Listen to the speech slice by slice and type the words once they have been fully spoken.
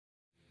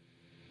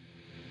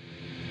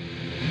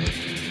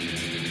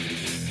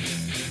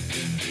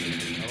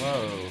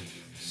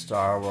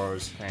Star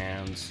Wars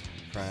fans,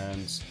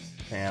 friends,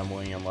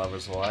 family, and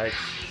lovers alike.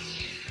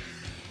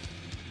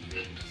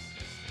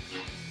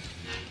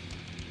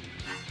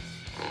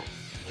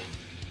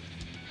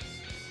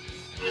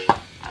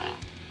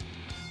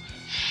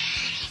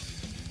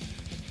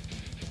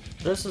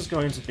 This is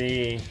going to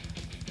be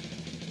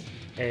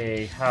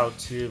a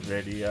how-to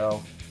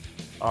video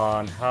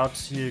on how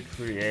to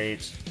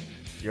create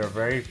your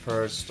very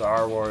first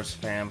Star Wars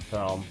fan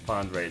film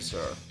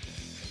fundraiser.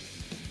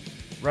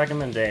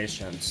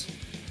 Recommendations.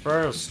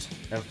 First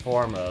and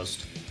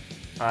foremost,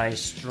 I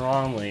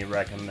strongly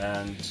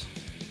recommend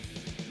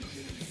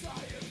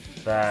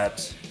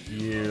that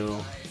you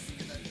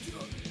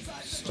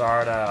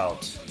start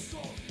out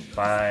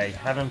by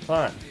having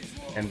fun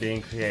and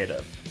being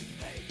creative.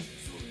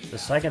 The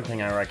second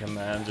thing I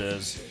recommend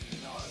is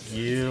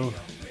you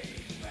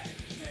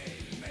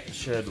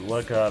should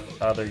look up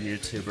other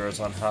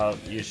YouTubers on how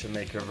you should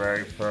make your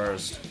very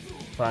first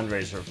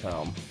fundraiser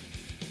film.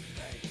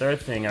 Third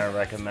thing I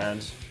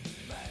recommend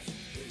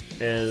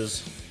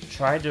is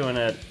try doing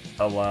it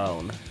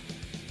alone.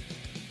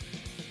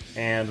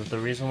 And the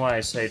reason why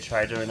I say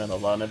try doing it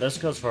alone, and this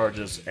goes for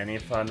just any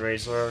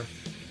fundraiser,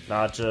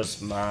 not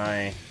just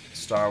my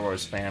Star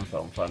Wars fan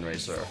film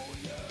fundraiser.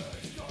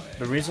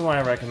 The reason why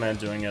I recommend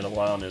doing it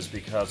alone is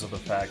because of the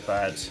fact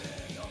that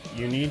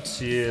you need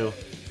to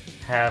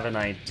have an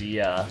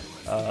idea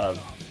of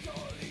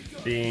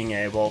being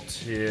able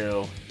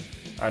to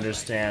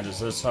understand, is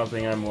this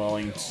something I'm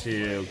willing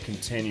to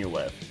continue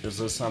with? Is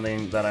this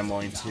something that I'm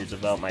willing to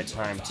devote my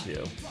time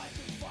to?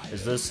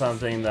 Is this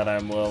something that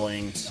I'm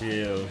willing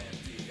to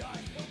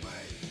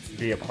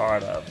be a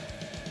part of?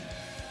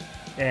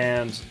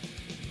 And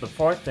the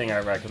fourth thing I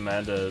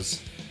recommend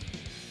is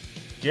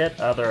get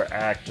other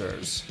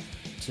actors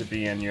to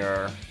be in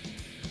your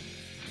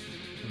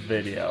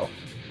video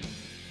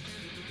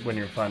when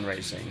you're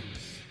fundraising.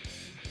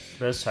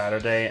 This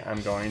Saturday,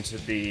 I'm going to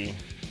be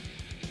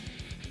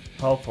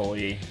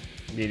hopefully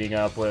meeting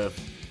up with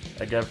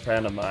a good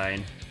friend of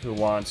mine who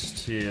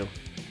wants to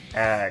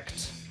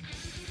act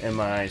in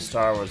my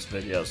Star Wars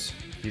videos.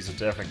 He's a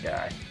different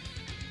guy.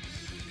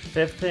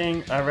 Fifth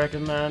thing I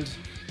recommend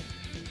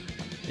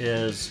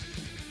is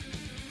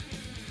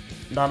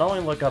not only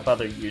look up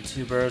other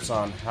YouTubers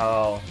on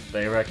how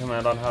they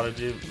recommend on how to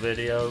do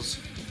videos,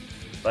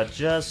 but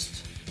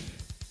just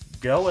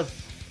go with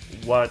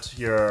what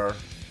your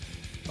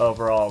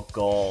overall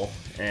goal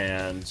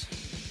and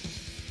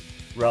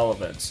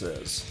relevance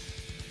is.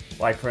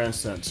 Like, for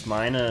instance,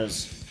 mine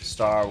is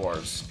Star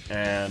Wars,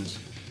 and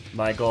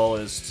my goal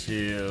is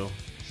to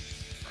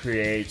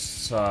create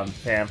some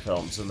fan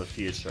films in the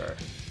future.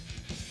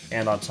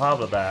 And on top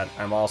of that,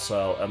 I'm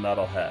also a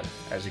metalhead.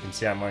 As you can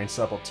see, I'm wearing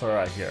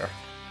Sepultura here.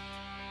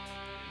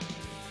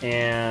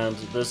 And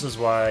this is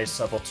why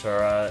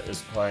Sepultura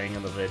is playing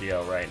in the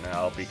video right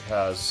now,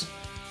 because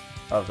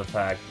of the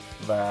fact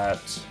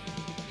that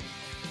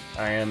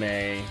I am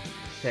a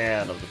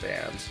fan of the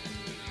band.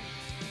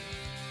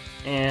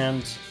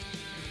 And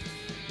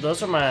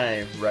those are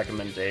my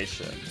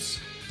recommendations.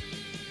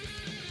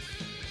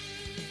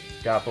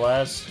 God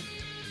bless.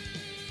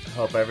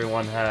 Hope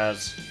everyone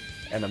has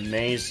an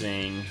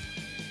amazing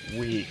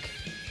week.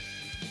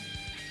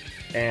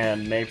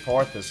 And May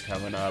 4th is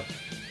coming up.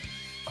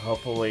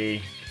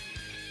 Hopefully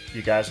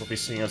you guys will be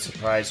seeing a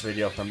surprise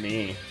video from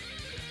me.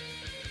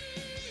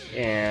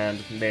 And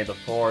may the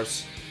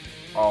Force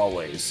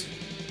always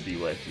be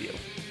with you.